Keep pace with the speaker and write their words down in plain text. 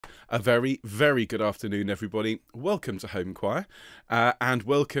A very, very good afternoon, everybody. Welcome to Home Choir, and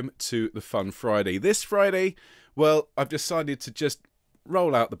welcome to the Fun Friday. This Friday, well, I've decided to just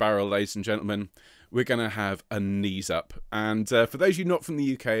roll out the barrel, ladies and gentlemen. We're going to have a knees up. And for those of you not from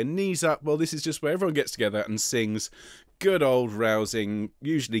the UK, a knees up, well, this is just where everyone gets together and sings good old rousing,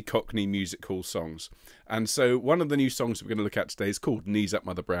 usually Cockney music hall songs. And so one of the new songs we're going to look at today is called Knees Up,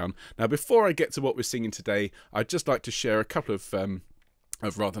 Mother Brown. Now, before I get to what we're singing today, I'd just like to share a couple of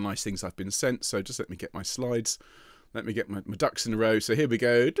rather nice things I've been sent. So just let me get my slides. Let me get my ducks in a row. So here we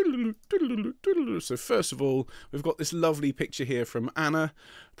go. So first of all, we've got this lovely picture here from Anna.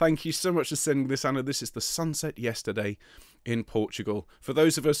 Thank you so much for sending this, Anna. This is the sunset yesterday in Portugal. For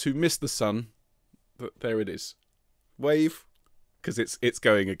those of us who missed the sun, there it is. Wave, because it's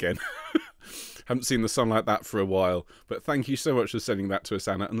going again. Haven't seen the sun like that for a while. But thank you so much for sending that to us,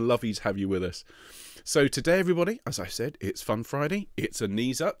 Anna, and lovely to have you with us. So today, everybody, as I said, it's Fun Friday. It's a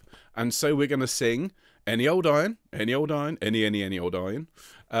knees up. And so we're going to sing Any Old Iron, Any Old Iron, Any Old Iron.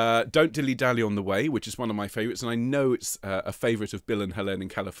 Don't Dilly Dally on the Way, which is one of my favourites. And I know it's a favourite of Bill and Helen in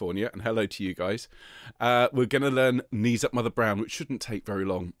California. And hello to you guys. We're going to learn Knees Up, Mother Brown, which shouldn't take very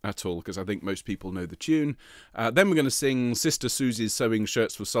long at all, because I think most people know the tune. Then we're going to sing Sister Susie's Sewing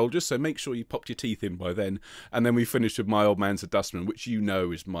Shirts for Soldiers. So make sure you popped your teeth in by then. And then we finish with My Old Man's a Dustman, which you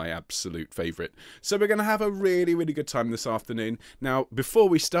know is my absolute favourite. So we're going to have a really, really good time this afternoon. Now, before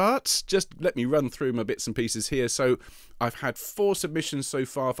we start, just let me run through my bits and pieces here. So I've had 4 submissions so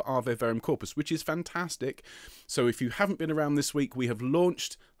far for Ave Verum Corpus, which is fantastic. So if you haven't been around this week, we have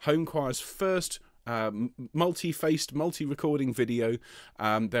launched Home Choir's first multi-faced, multi-recording video.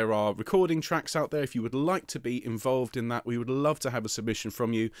 There are recording tracks out there. If you would like to be involved in that, we would love to have a submission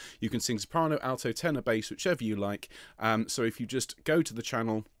from you. You can sing soprano, alto, tenor, bass, whichever you like. So if you just go to the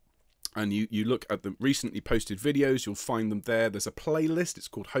channel and you look at the recently posted videos, you'll find them there. There's a playlist. It's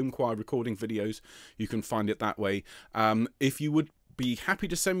called Home Choir Recording Videos. You can find it that way. If you would be happy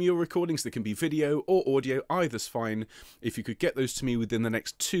to send me your recordings, that can be video or audio, either's fine. If you could get those to me within the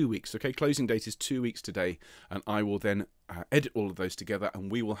next 2 weeks, okay? Closing date is 2 weeks today, and I will then edit all of those together, and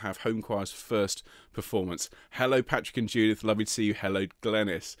we will have Home Choir's first performance. Hello, Patrick and Judith. Lovely to see you. Hello,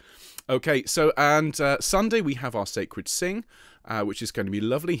 Glennis. Okay, so, and Sunday we have our Sacred Sing, which is going to be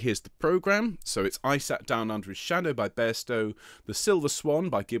lovely. Here's the programme. So it's I Sat Down Under His Shadow by Bairstow, The Silver Swan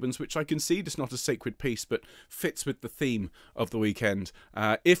by Gibbons, which I concede is not a sacred piece, but fits with the theme of the weekend.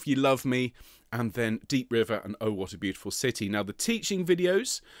 If You Love Me, and then Deep River and Oh What a Beautiful City. Now, the teaching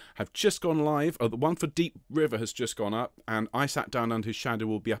videos have just gone live. Oh, the one for Deep River has just gone up, and I Sat Down Under His Shadow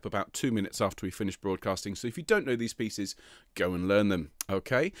will be up about 2 minutes after we finish broadcasting. So if you don't know these pieces, go and learn them,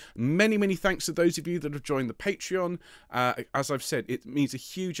 okay? Many, many thanks to those of you that have joined the Patreon. As I've said, it means a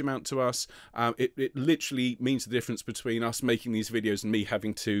huge amount to us. It literally means the difference between us making these videos and me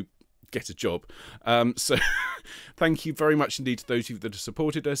having to get a job. So thank you very much indeed to those of you that have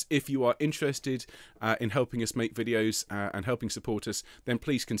supported us. If you are interested in helping us make videos and helping support us, then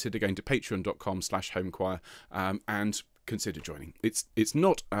please consider going to patreon.com/homechoir and consider joining. It's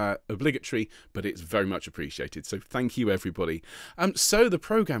not obligatory, but it's very much appreciated. So thank you, everybody. So the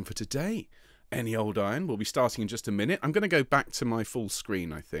programme for today, Any Old Iron, will be starting in just a minute. I'm going to go back to my full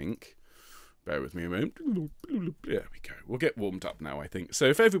screen, I think. Bear with me a moment. There we go. We'll get warmed up now, I think. So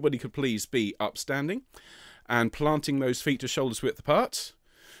if everybody could please be upstanding and planting those feet to shoulders width apart.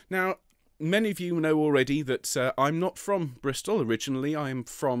 Now, many of you know already that I'm not from Bristol originally. I am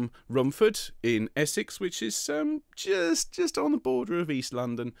from Romford in Essex, which is just on the border of East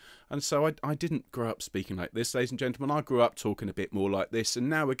London. And so I didn't grow up speaking like this, ladies and gentlemen. I grew up talking a bit more like this. And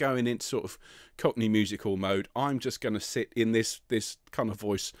now we're going into sort of Cockney music hall mode. I'm just going to sit in this kind of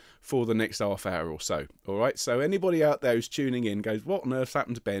voice for the next half hour or so. All right. So anybody out there who's tuning in goes, what on earth's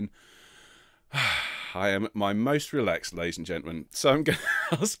happened to Ben? I am at my most relaxed, ladies and gentlemen. So I'm going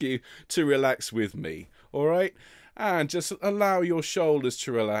to ask you to relax with me, all right? And just allow your shoulders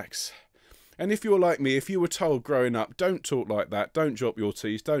to relax. And if you're like me, if you were told growing up, don't talk like that, don't drop your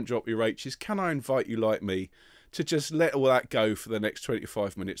T's, don't drop your H's, can I invite you, like me, to just let all that go for the next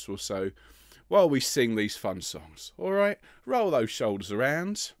 25 minutes or so while we sing these fun songs, all right? Roll those shoulders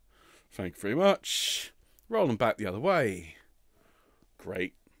around. Thank you very much. Roll them back the other way.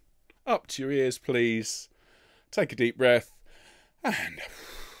 Great. Up to your ears, please. Take a deep breath and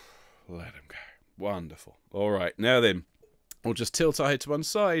let them go. Wonderful. All right, now then, we'll just tilt our head to one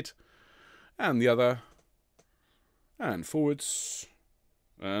side and the other, and forwards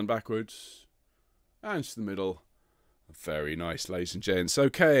and backwards and to the middle. Very nice, ladies and gents.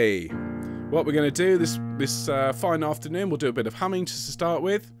 Okay, what we're going to do this fine afternoon, we'll do a bit of humming to start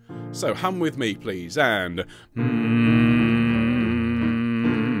with. So hum with me, please, and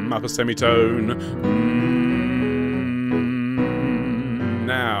up a semitone.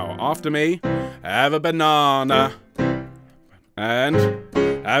 Now, after me, have a banana. And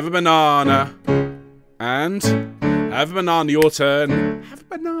have a banana. And have a banana, your turn. Have a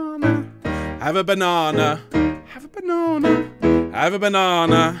banana. Have a banana. Have a banana. Have a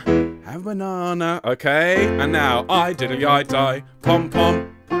banana. Have a banana. Okay, and now I diddly I die, pom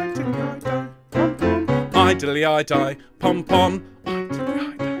pom. I diddly I die, pom pom. I diddly I die, pom pom.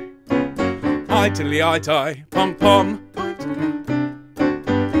 I diddly I die, pom pom.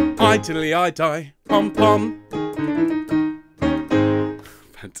 I diddly I die, pom pom.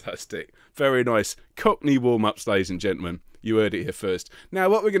 Fantastic. Very nice. Cockney warm-ups, ladies and gentlemen. You heard it here first. Now,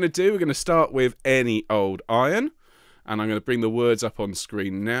 what we're going to do, we're going to start with Any Old Iron. And I'm going to bring the words up on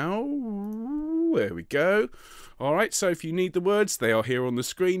screen now. There we go. All right, so if you need the words, they are here on the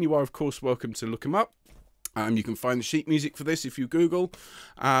screen. You are, of course, welcome to look them up. You can find the sheet music for this if you Google.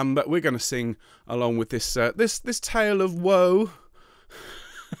 But we're going to sing along with this this tale of woe.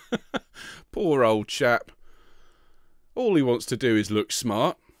 Poor old chap. All he wants to do is look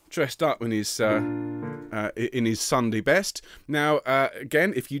smart, dressed up in his Sunday best. Now,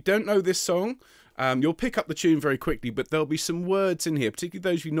 again, if you don't know this song, you'll pick up the tune very quickly, but there'll be some words in here, particularly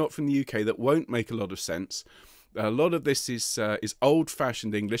those of you not from the UK, that won't make a lot of sense. A lot of this is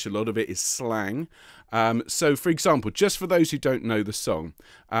old-fashioned English. A lot of it is slang. So, for example, just for those who don't know the song,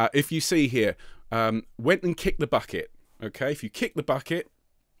 if you see here, went and kicked the bucket. Okay, if you kick the bucket,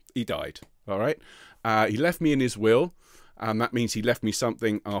 he died. All right. He left me in his will. That means he left me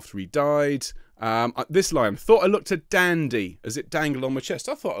something after he died. This line, thought I looked a dandy as it dangled on my chest.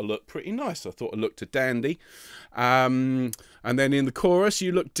 I thought I looked pretty nice. I thought I looked a dandy. And then in the chorus,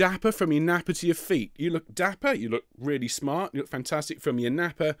 you look dapper from your napper to your feet. You look dapper. You look really smart. You look fantastic from your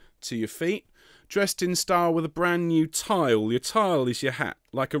napper to your feet. Dressed in style with a brand new tile. Your tile is your hat.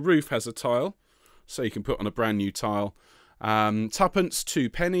 Like a roof has a tile. So you can put on a brand new tile. Tuppence, 2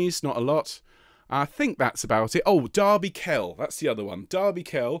 pennies, not a lot. I think that's about it. Oh, Derby Kell. That's the other one. Derby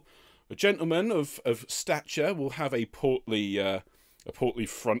Kell, a gentleman of stature, will have a portly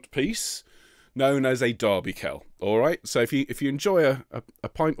front piece, known as a Derby Kell. All right. So if you enjoy a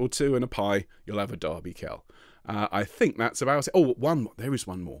pint or two and a pie, you'll have a Derby Kell. I think that's about it. Oh, one more. There is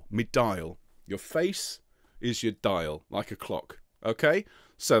one more. Mid-dial. Your face is your dial, like a clock. Okay.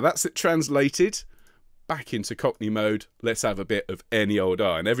 So that's it translated. Back into Cockney mode. Let's have a bit of Any Old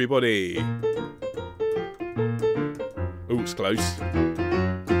Iron. Everybody. Oh, it's close.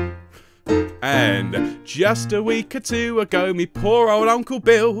 And just a week or two ago, me poor old Uncle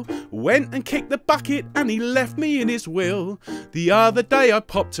Bill went and kicked the bucket and he left me in his will. The other day I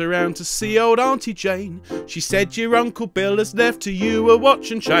popped around to see old Auntie Jane. She said your Uncle Bill has left to you a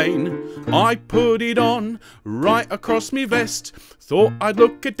watch and chain. I put it on right across me vest. Thought I'd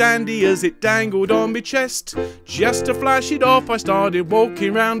look a dandy as it dangled on me chest. Just to flash it off I started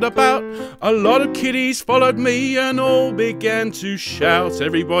walking round about. A lot of kiddies followed me and all began to shout.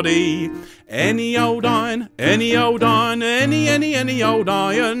 Everybody, any old iron, any old iron, any old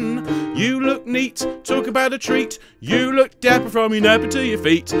iron. You look neat, talk about a treat. You look dapper from your napper to your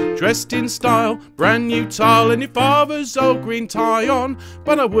feet. Dressed in style, brand new tile, and your father's old green tie on.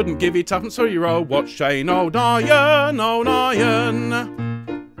 But I wouldn't give you tuppence for your old watch chain. Old iron, old iron.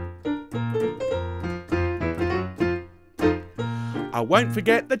 I won't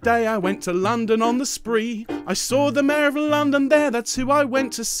forget the day I went to London on the spree. I saw the Mayor of London there, that's who I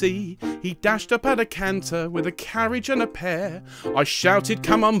went to see. He dashed up at a canter with a carriage and a pair. I shouted,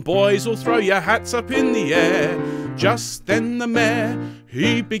 come on boys, or throw your hats up in the air. Just then the Mayor,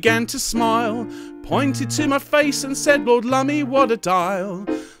 he began to smile, pointed to my face and said, Lord Lummy, what a dial.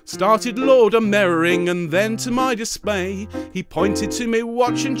 Started Lord a-merrying, and then to my dismay, he pointed to me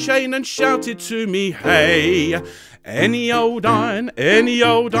watch and chain and shouted to me, hey, any old iron, any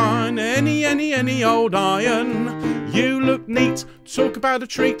old iron, any old iron. You look neat, talk about a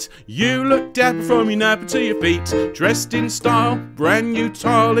treat. You look dapper from your napper to your feet. Dressed in style, brand new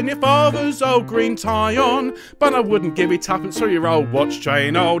tile, and your father's old green tie on. But I wouldn't give you tuppence for your old watch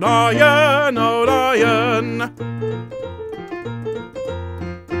chain. Old iron, old iron.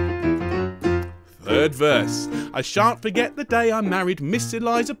 Third verse. I shan't forget the day I married Miss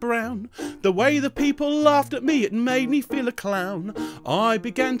Eliza Brown. The way the people laughed at me, it made me feel a clown. I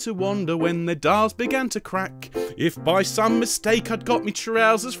began to wonder when their dials began to crack, if by some mistake I'd got me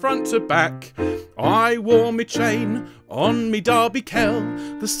trousers front to back. I wore me chain on me Derby Kell.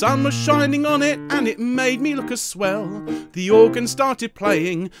 The sun was shining on it and it made me look a swell. The organ started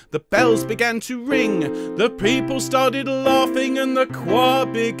playing, the bells began to ring, the people started laughing and the choir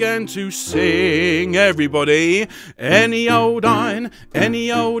began to sing. Everybody, any old iron,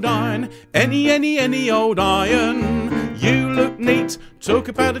 any old iron, any old iron. You look neat, talk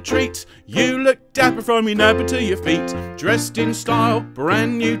about a treat, you look dapper from your napper to your feet, dressed in style,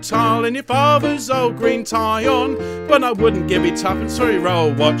 brand new tile, and your father's old green tie on. But I wouldn't give it tuppence for your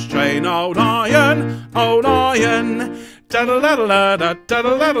old watch chain. Old iron, da da da da da da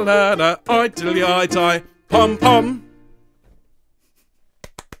da da da, oi dilly oi tie, pom pom.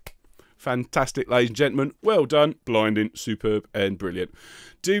 Fantastic, ladies and gentlemen. Well done, blinding, superb, and brilliant.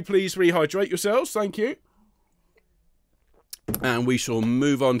 Do please rehydrate yourselves, thank you. And we shall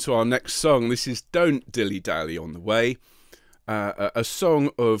move on to our next song. This is Don't Dilly Dally on the way. A song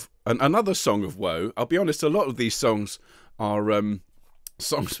of another song of woe. I'll be honest, a lot of these songs are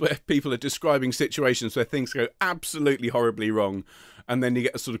songs where people are describing situations where things go absolutely horribly wrong, and then you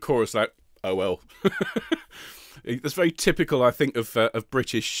get a sort of chorus like, "Oh well." That's very typical, I think, of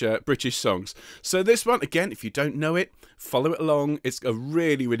British songs. So this one, again, if you don't know it, follow it along. It's a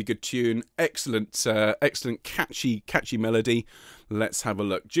really, really good tune. Excellent, catchy melody. Let's have a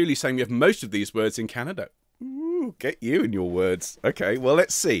look. Julie's saying we have most of these words in Canada. Ooh, get you and your words. Okay, well,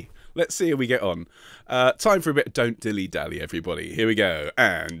 let's see. Let's see how we get on. Time for a bit of Don't Dilly Dally, everybody. Here we go.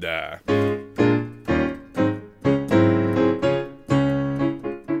 And...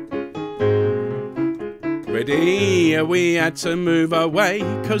 ready, we had to move away,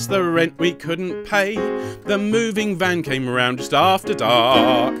 'cause the rent we couldn't pay. The moving van came round just after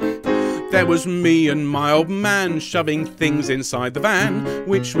dark. There was me and my old man shoving things inside the van,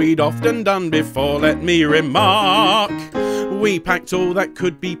 which we'd often done before, let me remark. We packed all that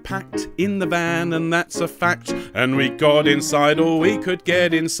could be packed in the van, and that's a fact, and we got inside all we could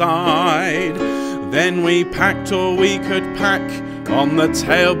get inside. Then we packed all we could pack on the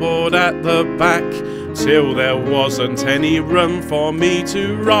tailboard at the back, till there wasn't any room for me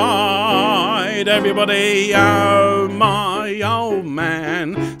to ride. Everybody, oh my old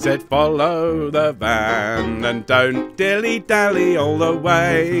man said follow the van and don't dilly-dally all the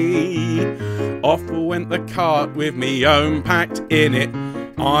way. Off went the cart with me own packed in it.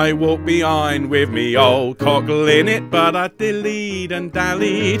 I walked behind with me old cockle in it, but I dillied and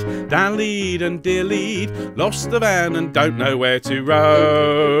dallied and dillied, lost the van and don't know where to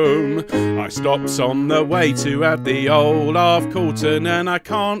roam. I stopped on the way to have the old half Coulton, and I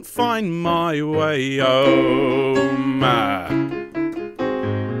can't find my way home.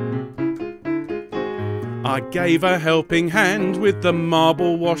 I gave a helping hand with the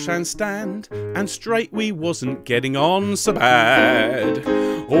marble wash and stand, and straight we wasn't getting on so bad.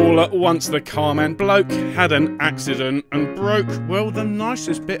 All at once the carman bloke had an accident and broke, well, the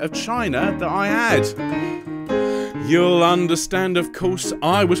nicest bit of china that I had. You'll understand, of course,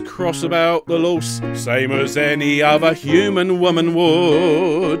 I was cross about the loose, same as any other human woman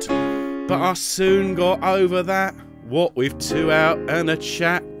would. But I soon got over that, what with 2 out and a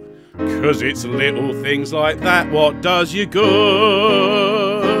chat. 'Cause it's little things like that what does you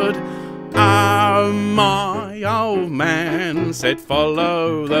good. Oh, my old man said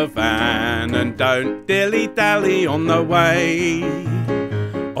follow the van and don't dilly-dally on the way.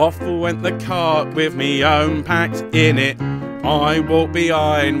 Off went the cart with me own packed in it. I walked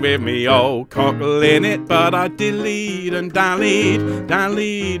behind with me old cockle in it, but I dillied and dallied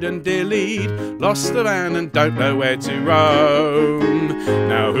and dillied, lost the van and don't know where to roam.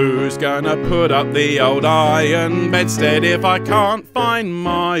 Now who's gonna put up the old iron bedstead if I can't find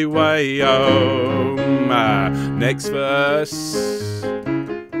my way home? Next verse.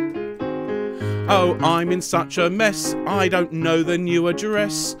 Oh, I'm in such a mess, I don't know the new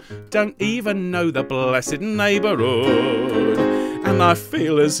address, don't even know the blessed neighbourhood, and I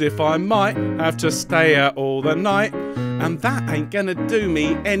feel as if I might have to stay out all the night, and that ain't gonna do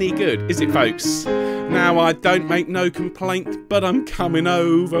me any good, is it, folks? Now I don't make no complaint, but I'm coming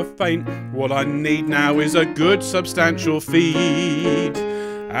over faint. What I need now is a good substantial feed,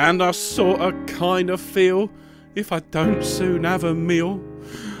 and I sorta kinda feel if I don't soon have a meal,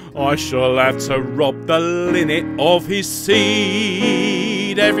 I shall have to rob the linnet of his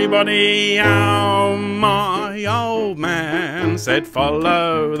seed. Everybody, oh, my old man said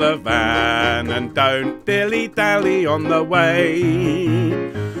follow the van and don't dilly-dally on the way.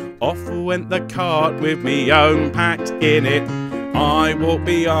 Off went the cart with me own packed in it. I walk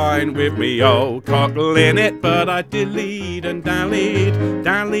behind with me old cockle in it, but I dillied and dallied,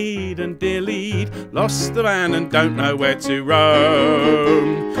 dallied and dillied, lost the van and don't know where to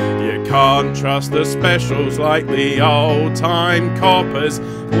roam. You can't trust the specials like the old-time coppers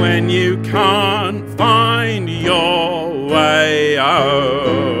when you can't find your way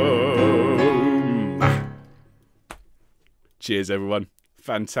home. Cheers, everyone.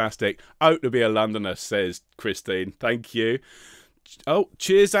 Fantastic. Out to be a Londoner, says Christine. Thank you. Oh,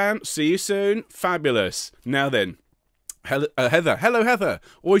 cheers, Anne. See you soon. Fabulous. Now then, Heather. Hello, Heather.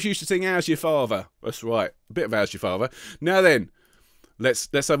 Always used to sing How's Your Father. That's right. A bit of How's Your Father. Now then, let's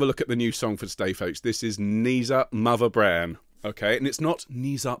have a look at the new song for today, folks. This is Knees Up Mother Brown. Okay, and it's not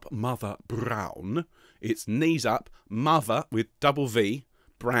Knees Up Mother Brown. It's Knees Up Mother with double V,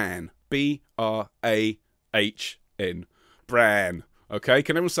 Bran. B-R-A-H-N. Bran. Okay,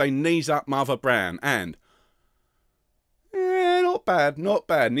 can everyone say Knees Up Mother Brown? And not bad, not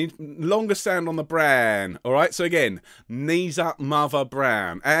bad. Need longer sound on the Bran. All right, so again, Knees Up Mother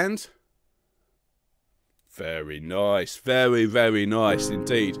Brown. And very nice, very, very nice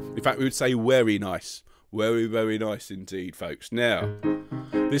indeed. In fact, we would say very nice. Very, very nice indeed, folks. Now,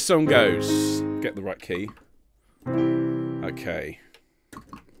 this song goes, get the right key. Okay.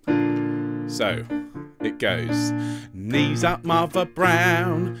 So, it goes, knees up Mother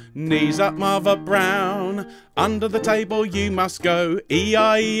Brown, knees up Mother Brown, under the table you must go,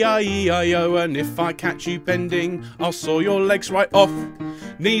 E-I-E-I-E-I-O, and if I catch you bending, I'll saw your legs right off.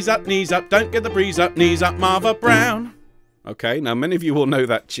 Knees up, don't get the breeze up, knees up Mother Brown. Okay, now many of you will know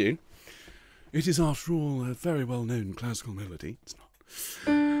that tune. It is, after all, a very well-known classical melody. It's not.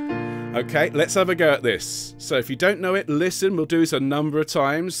 Okay, let's have a go at this. So if you don't know it, listen, we'll do this a number of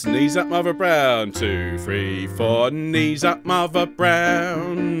times. Knees up Mother Brown, 2, 3, 4. Knees up Mother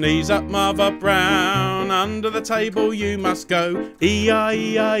Brown, knees up Mother Brown, under the table you must go,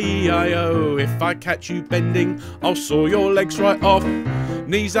 E-I-E-I-E-I-O, if I catch you bending, I'll saw your legs right off.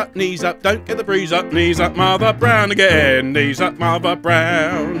 Knees up, don't get the breeze up, knees up Mother Brown again. Knees up Mother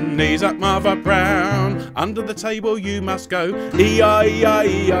Brown, knees up Mother Brown, under the table you must go,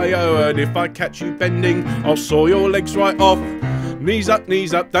 E-I-E-I-E-I-O, and if I catch you bending, I'll saw your legs right off. Knees up,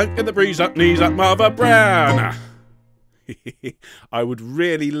 don't get the breeze up, knees up Mother Brown. I would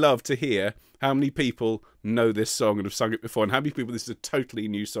really love to hear how many people know this song and have sung it before, and how many people this is a totally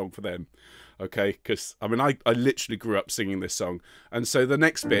new song for them. Okay, because I mean, I literally grew up singing this song, and so the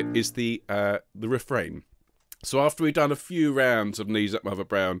next bit is the refrain. So after we've done a few rounds of Knees Up Mother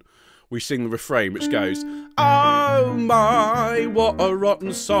Brown, we sing the refrain, which goes, oh my, what a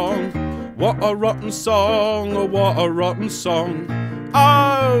rotten song, what a rotten song, oh, what a rotten song.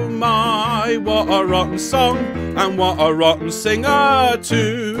 Oh my, what a rotten song, and what a rotten singer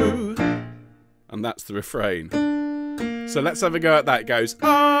too. And that's the refrain. So let's have a go at that. It goes,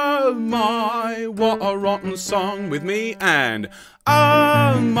 oh my, what a rotten song with me, and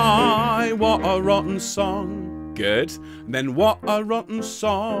oh my, what a rotten song. Good. And then what a rotten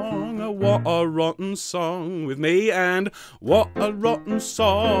song with me, and what a rotten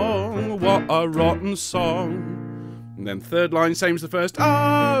song, what a rotten song. And then third line, same as the first.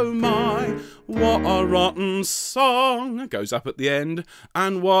 Oh my, what a rotten song. Goes up at the end.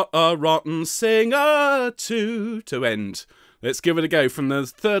 And what a rotten singer to end. Let's give it a go from the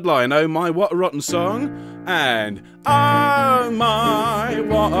third line. Oh my, what a rotten song. And oh my,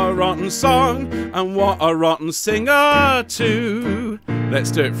 what a rotten song. And what a rotten singer too. Let's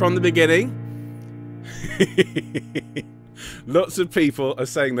do it from the beginning. Lots of people are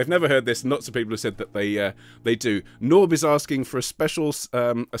saying they've never heard this, and lots of people have said that they do. Norb is asking for a special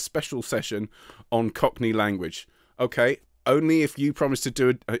session on Cockney language. Okay, only if you promise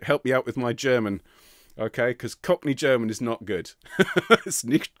to help me out with my German. Okay, because Cockney German is not good. It's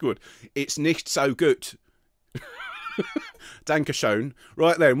nicht good. It's nicht so good. Dankeschön.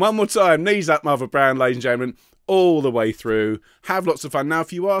 Right then, one more time. Knees up, Mother Brown, ladies and gentlemen. All the way through. Have lots of fun. Now,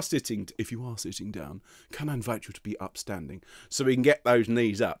 if you are sitting down, can I invite you to be upstanding so we can get those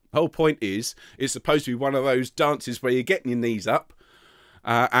knees up? The whole point is, it's supposed to be one of those dances where you're getting your knees up.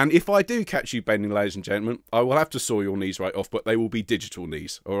 And if I do catch you bending, ladies and gentlemen, I will have to saw your knees right off, but they will be digital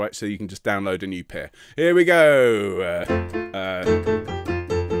knees. All right, so you can just download a new pair. Here we go.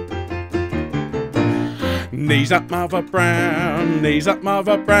 Knees up, Mother Brown, knees up,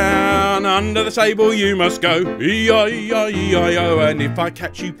 Mother Brown, under the table you must go, E-I-E-I-E-I-O, and if I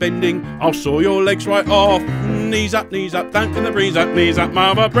catch you bending, I'll saw your legs right off. Knees up, don't get the breeze up, knees up,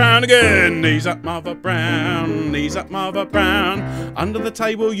 Mother Brown again. Knees up, Mother Brown, knees up, Mother Brown, under the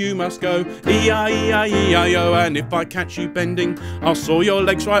table you must go, E-I-E-I-E-I-O, and if I catch you bending, I'll saw your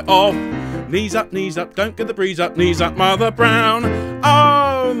legs right off. Knees up, don't get the breeze up, knees up, Mother Brown.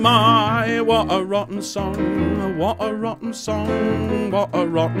 Oh my, what a rotten song, what a rotten song, what a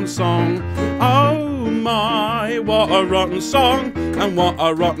rotten song. Oh my, what a rotten song, and what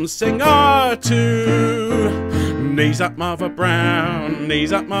a rotten singer too. Knees up, Mother Brown,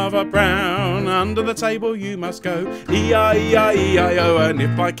 knees up, Mother Brown, under the table you must go, E-I-E-I-E-I-O, and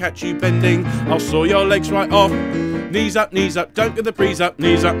if I catch you bending, I'll saw your legs right off. Knees up, don't get the breeze up,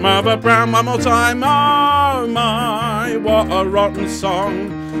 knees up, Mother Brown, one more time. Oh my, what a rotten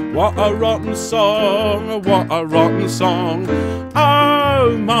song, what a rotten song, what a rotten song.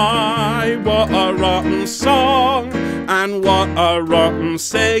 Oh my, what a rotten song, and what a rotten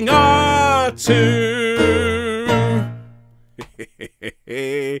singer too.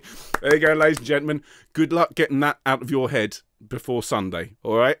 There you go, ladies and gentlemen. Good luck getting that out of your head before Sunday,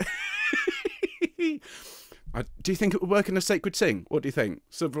 all right? Do you think it would work in a sacred sing? What do you think?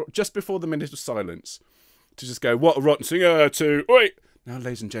 So just before the minute of silence, to just go, what a rotten singer to... Oi! Now,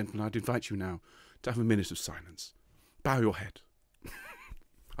 ladies and gentlemen, I'd invite you now to have a minute of silence. Bow your head.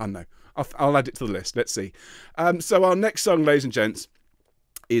 I know. I'll add it to the list. Let's see. So our next song, ladies and gents,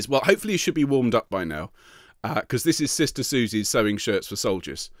 is... Well, hopefully you should be warmed up by now, because this is Sister Susie's Sewing Shirts for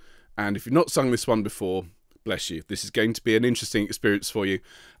Soldiers. And if you've not sung this one before, bless you. This is going to be an interesting experience for you.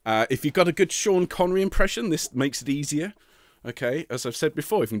 If you've got a good Sean Connery impression, this makes it easier. Okay, as I've said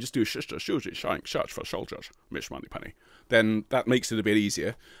before, if you can just do Sister Susie's Sewing Shirts for Soldiers, Miss Moneypenny, then that makes it a bit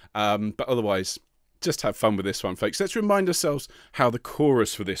easier. But otherwise, just have fun with this one, folks. Let's remind ourselves how the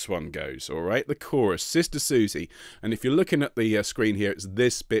chorus for this one goes, all right? The chorus, Sister Susie. And if you're looking at the screen here, it's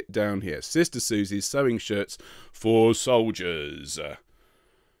this bit down here. Sister Susie's Sewing Shirts for Soldiers.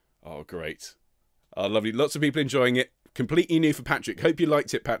 Oh, great. Oh, lovely. Lots of people enjoying it. Completely new for Patrick. Hope you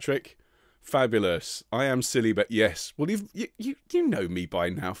liked it, Patrick. Fabulous. I am silly, but yes. Well, you know me by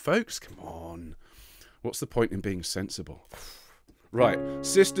now, folks. Come on. What's the point in being sensible? Right,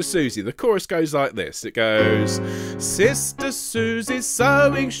 Sister Susie. The chorus goes like this. It goes, Sister Susie's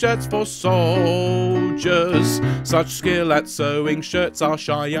sewing shirts for soldiers. Such skill at sewing shirts our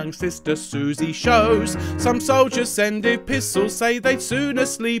shy young Sister Susie shows. Some soldiers send epistles, say they'd sooner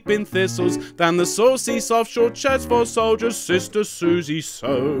sleep in thistles than the saucy soft short shirts for soldiers Sister Susie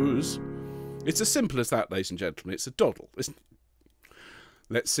sews. It's as simple as that, ladies and gentlemen. It's a doddle.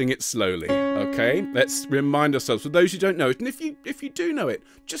 Let's sing it slowly, okay? Let's remind ourselves, for those who don't know it, and if you do know it,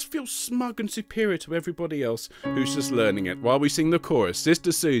 just feel smug and superior to everybody else who's just learning it while we sing the chorus.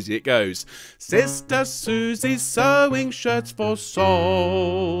 Sister Susie, it goes, Sister Susie's sewing shirts for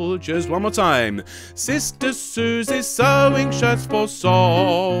soldiers. One more time. Sister Susie's sewing shirts for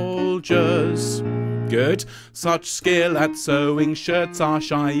soldiers. Good. Such skill at sewing shirts our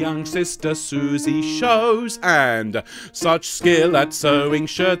shy young Sister Susie shows. And such skill at sewing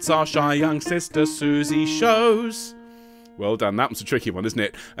shirts our shy young Sister Susie shows. Well done, that was a tricky one, isn't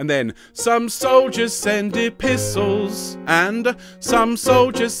it? And then, some soldiers send epistles, and some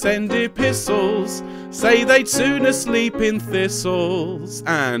soldiers send epistles, say they'd sooner sleep in thistles,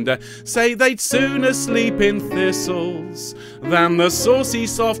 and say they'd sooner sleep in thistles than the saucy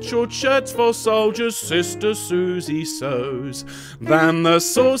soft short shirts for soldiers Sister Susie sews. Than the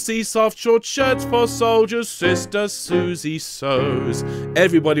saucy soft short shirts for soldiers Sister Susie sews.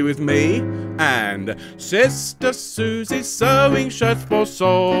 Everybody with me, and Sister Susie's sewing shirts for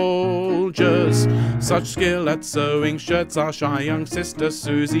soldiers. Such skill at sewing shirts our shy young Sister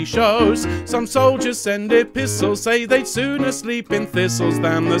Susie shows. Some soldiers send epistles, say they'd sooner sleep in thistles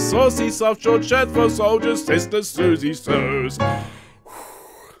than the saucy soft short shirt for soldiers Sister Susie sews.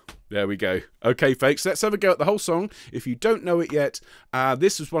 There we go. Okay, folks, let's have a go at the whole song. If you don't know it yet,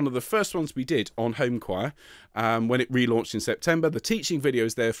 this was one of the first ones we did on Home Choir when it relaunched in September. The teaching video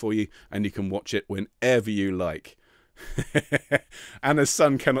is there for you, and you can watch it whenever you like. Anna's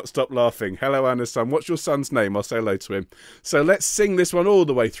son cannot stop laughing. Hello, Anna's son. What's your son's name? I'll say hello to him. So let's sing this one all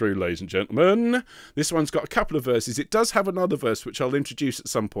the way through, ladies and gentlemen. This one's got a couple of verses. It does have another verse, which I'll introduce at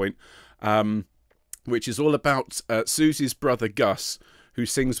some point, which is all about Susie's brother Gus, who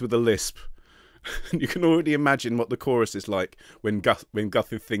sings with a lisp. You can already imagine what the chorus is like when Gus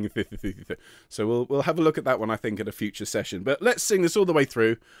is singing. So we'll have a look at that one, I think, at a future session. But let's sing this all the way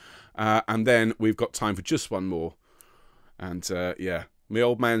through, and then we've got time for just one more. And yeah, my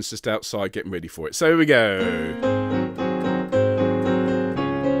old man's just outside getting ready for it. So here we go.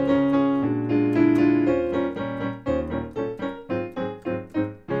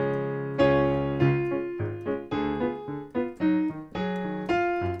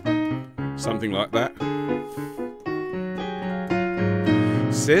 Something like that.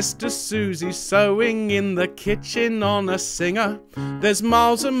 Sister Susie sewing in the kitchen on a singer. There's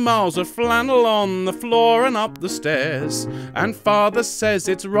miles and miles of flannel on the floor and up the stairs. And father says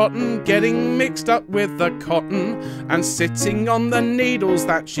it's rotten, getting mixed up with the cotton and sitting on the needles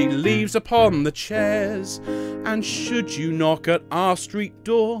that she leaves upon the chairs. And should you knock at our street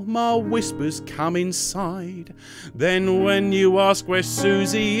door, Ma whispers, come inside. Then when you ask where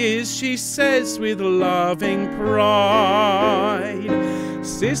Susie is, she says with loving pride,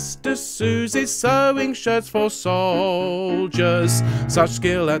 Sister Susie's sewing shirts for soldiers. Such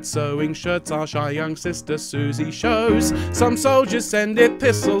skill at sewing shirts our shy young Sister Susie shows. Some soldiers send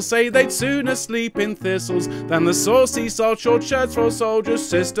epistles, say they'd sooner sleep in thistles than the saucy sold short shirts for soldiers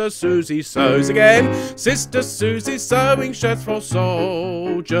Sister Susie sews. Again, Sister Susie's sewing shirts for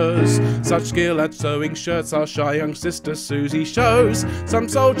soldiers. Such skill at sewing shirts our shy young Sister Susie shows. Some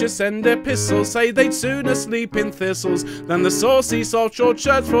soldiers send epistles, say they'd sooner sleep in thistles than the saucy sold short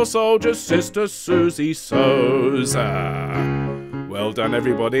shirts for soldiers Sister Susie sews. Well done,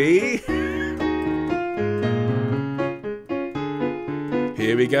 everybody.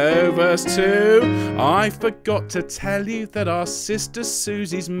 Here we go, verse 2. I forgot to tell you that our Sister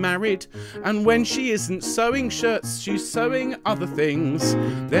Susie's married, and when she isn't sewing shirts, she's sewing other things.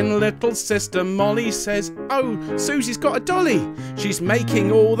 Then little Sister Molly says, oh, Susie's got a dolly. She's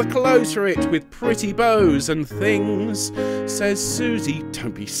making all the clothes for it with pretty bows and things. Says Susie,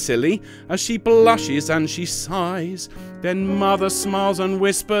 don't be silly, as she blushes and she sighs. Then Mother smiles and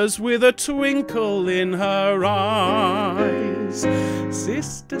whispers with a twinkle in her eyes,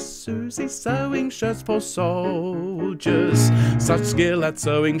 Sister Susie's sewing shirts for soldiers. Such skill at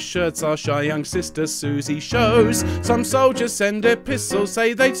sewing shirts our shy young Sister Susie shows. Some soldiers send epistles,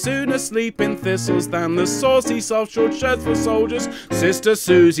 say they'd sooner sleep in thistles than the saucy soft short shirts for soldiers Sister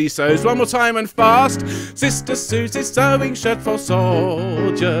Susie sews. One more time and fast. Sister Susie's sewing shirt for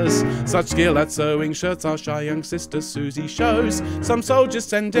soldiers. Such skill at sewing shirts our shy young Sister Susie shows. Some soldiers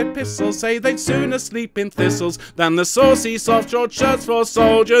send epistles, say they'd sooner sleep in thistles than the saucy soft short shirts for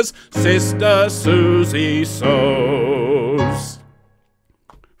soldiers Sister Susie sews.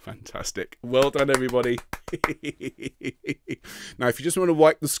 Fantastic. Well done, everybody. Now, if you just want to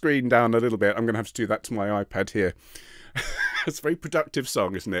wipe the screen down a little bit, I'm going to have to do that to my iPad here. It's a very productive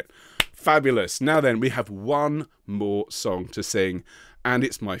song, isn't it? Fabulous. Now then, we have one more song to sing, and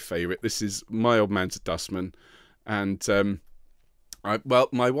it's my favourite. This is My Old Man's a Dustman. And, well,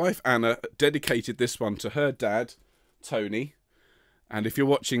 my wife, Anna, dedicated this one to her dad, Tony. And if you're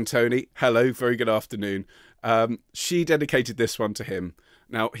watching, Tony, hello, very good afternoon. She dedicated this one to him.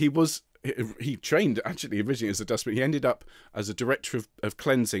 Now, he trained actually originally as a dustman. He ended up as a director of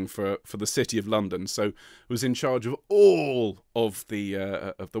cleansing for the City of London. So was in charge of all of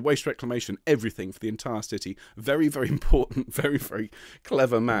the waste reclamation, everything for the entire city. Very, very important, very, very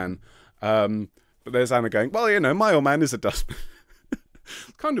clever man. But there's Anna going, well, you know, my old man is a dustman.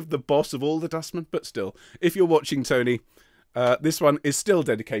 Kind of the boss of all the dustmen, but still. If you're watching, Tony, this one is still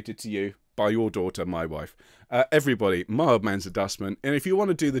dedicated to you by your daughter, my wife. Everybody, my old man's a dustman. And if you want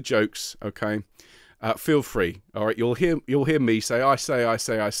to do the jokes, okay, feel free. All right, you'll hear me say, I say, I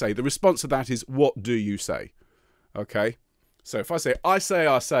say, I say. The response to that is, what do you say? Okay? So if I say, I say,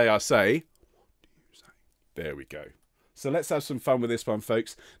 I say, I say, what do you say? There we go. So let's have some fun with this one,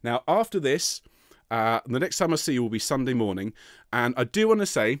 folks. Now, after this, the next time I see you will be Sunday morning. And I do want to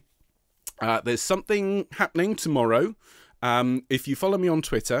say, there's something happening tomorrow. If you follow me on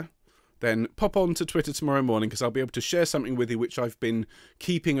Twitter, then pop on to Twitter tomorrow morning, because I'll be able to share something with you which I've been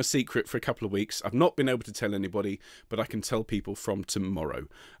keeping a secret for a couple of weeks. I've not been able to tell anybody, but I can tell people from tomorrow.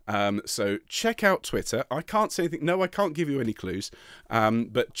 So check out Twitter. I can't say anything. No, I can't give you any clues.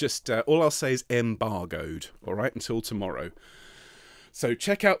 But just all I'll say is embargoed, all right, until tomorrow. So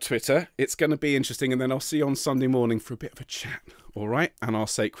check out Twitter. It's going to be interesting. And then I'll see you on Sunday morning for a bit of a chat, all right, and our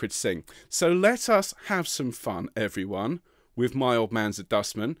sacred sing. So let us have some fun, everyone, with My Old Man's a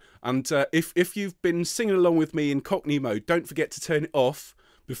Dustman. And if you've been singing along with me in Cockney mode, don't forget to turn it off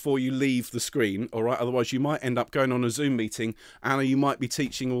before you leave the screen, all right? Otherwise, you might end up going on a Zoom meeting, and you might be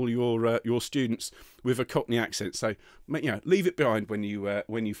teaching all your students with a Cockney accent. So, you know, leave it behind when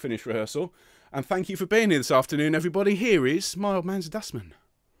you finish rehearsal. And thank you for being here this afternoon, everybody. Here is My Old Man's a Dustman.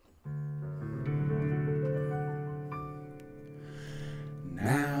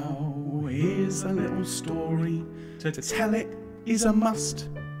 Now here's a little story, to tell it is a must,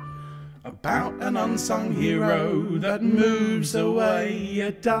 about an unsung hero that moves away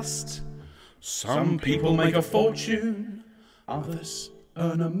a dust. Some people make a fortune, others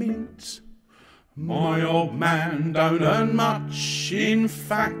earn a mint. My old man don't earn much, in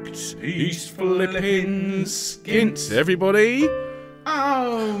fact, he's flipping skint. Everybody,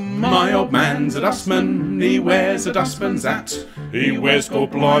 Oh, My old man's a dustman, he wears a dustman's hat. He wears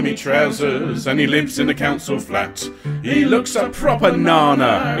blimey trousers and he lives in a council flat. He looks a proper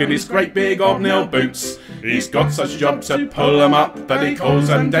nana in his great big hobnail boots. He's got such jobs to pull them up that he calls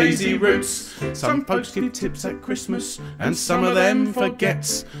them daisy roots. Some folks give tips at Christmas and some of them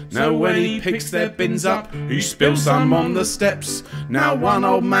forgets. Now when he picks their bins up, he spills some on the steps. Now one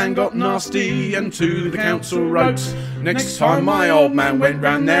old man got nasty and to the council wrote, next time my old man went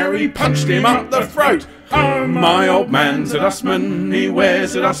round there, he punched him up the throat. Oh, my old man's a dustman, he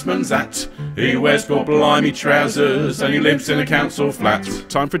wears a dustman's hat. He wears blimey trousers and he lives in a council flat.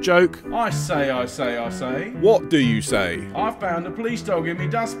 Time for a joke. I say. What do you say? I found a police dog in my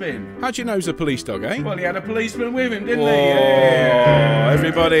dustbin. How do you know he's a police dog, eh? Well, he had a policeman with him, didn't Oh, he? Yeah.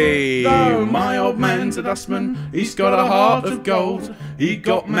 everybody. No, My old man's a dustman, he's got a heart of gold. He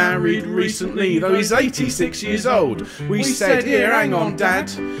got married recently, though he's 86 years old. We said, here, hang on, Dad,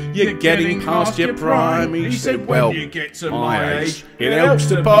 you're getting past your prime. He said, well, when you get to my age, it helps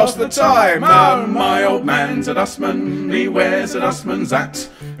to pass the time. Oh, my old man's a dustman, he wears a dustman's hat.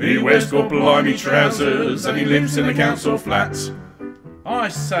 He wears blimey trousers and he lives in a council flat. I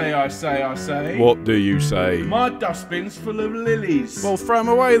say. What do you say? My dustbin's full of lilies. Well, throw them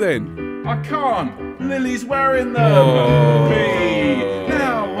away then. I can't. Lily's wearing them. Oh. Me.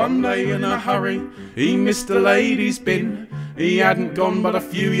 Now, One day in a hurry, he missed a lady's bin. He hadn't gone but a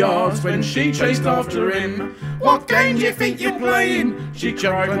few yards when she chased after him. What game do you think you're playing? She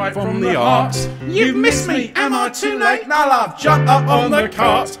cried right from the heart. You've missed me, am I too late? Now love, jump up on the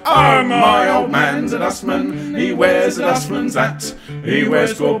cart. Oh, my old man's a dustman, he wears a dustman's hat. He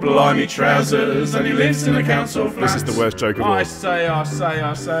wears blimey trousers and he lives in a council flat. This is the worst joke of all. I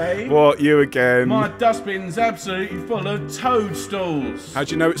say. What, you again? My dustbin's absolutely full of toadstools. How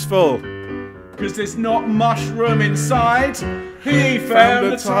do you know it's full? Because there's not much room inside. He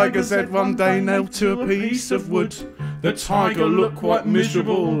Found a tiger's head one day nailed to a piece of wood. The tiger looked quite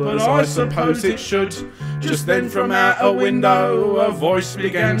miserable, but I suppose it should. Just then from out a window a voice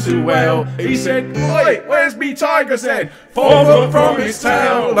began to wail. He said, "Oi, where's me tiger's head? 4 foot from his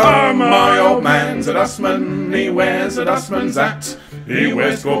tail." Oh, my old man's a dustman, he wears a dustman's hat. He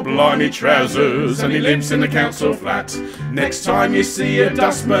wears blimey trousers and he lives in a council flat. Next time you see a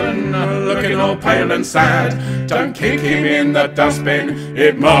dustman looking all pale and sad, don't kick him in the dustbin,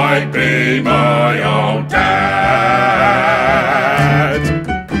 it might be my old dad.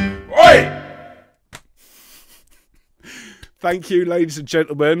 Oi! Thank you, ladies and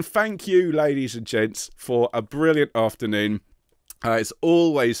gentlemen. Thank you, ladies and gents, for a brilliant afternoon. It's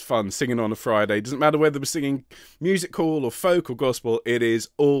always fun singing on a Friday. Doesn't matter whether we're singing musical or folk or gospel, it is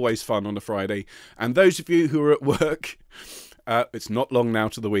always fun on a Friday. And those of you who are at work, it's not long now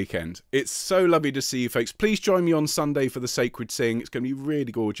to the weekend. It's so lovely to see you folks. Please join me on Sunday for the Sacred Sing. It's going to be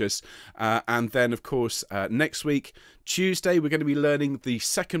really gorgeous. And then, of course, next week, Tuesday, we're going to be learning the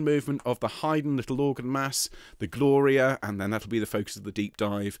second movement of the Haydn Little Organ Mass, the Gloria, and then that'll be the focus of the deep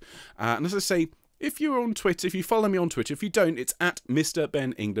dive. And as I say, if you're on Twitter, if you follow me on Twitter, if you don't, it's at Mr.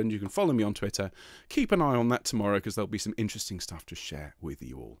 Ben England. You can follow me on Twitter. Keep an eye on that tomorrow because there'll be some interesting stuff to share with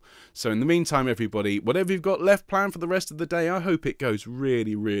you all. So in the meantime, everybody, whatever you've got left planned for the rest of the day, I hope it goes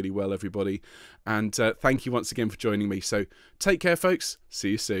really, really well, everybody. And thank you once again for joining me. So take care, folks.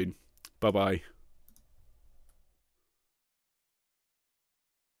 See you soon. Bye-bye.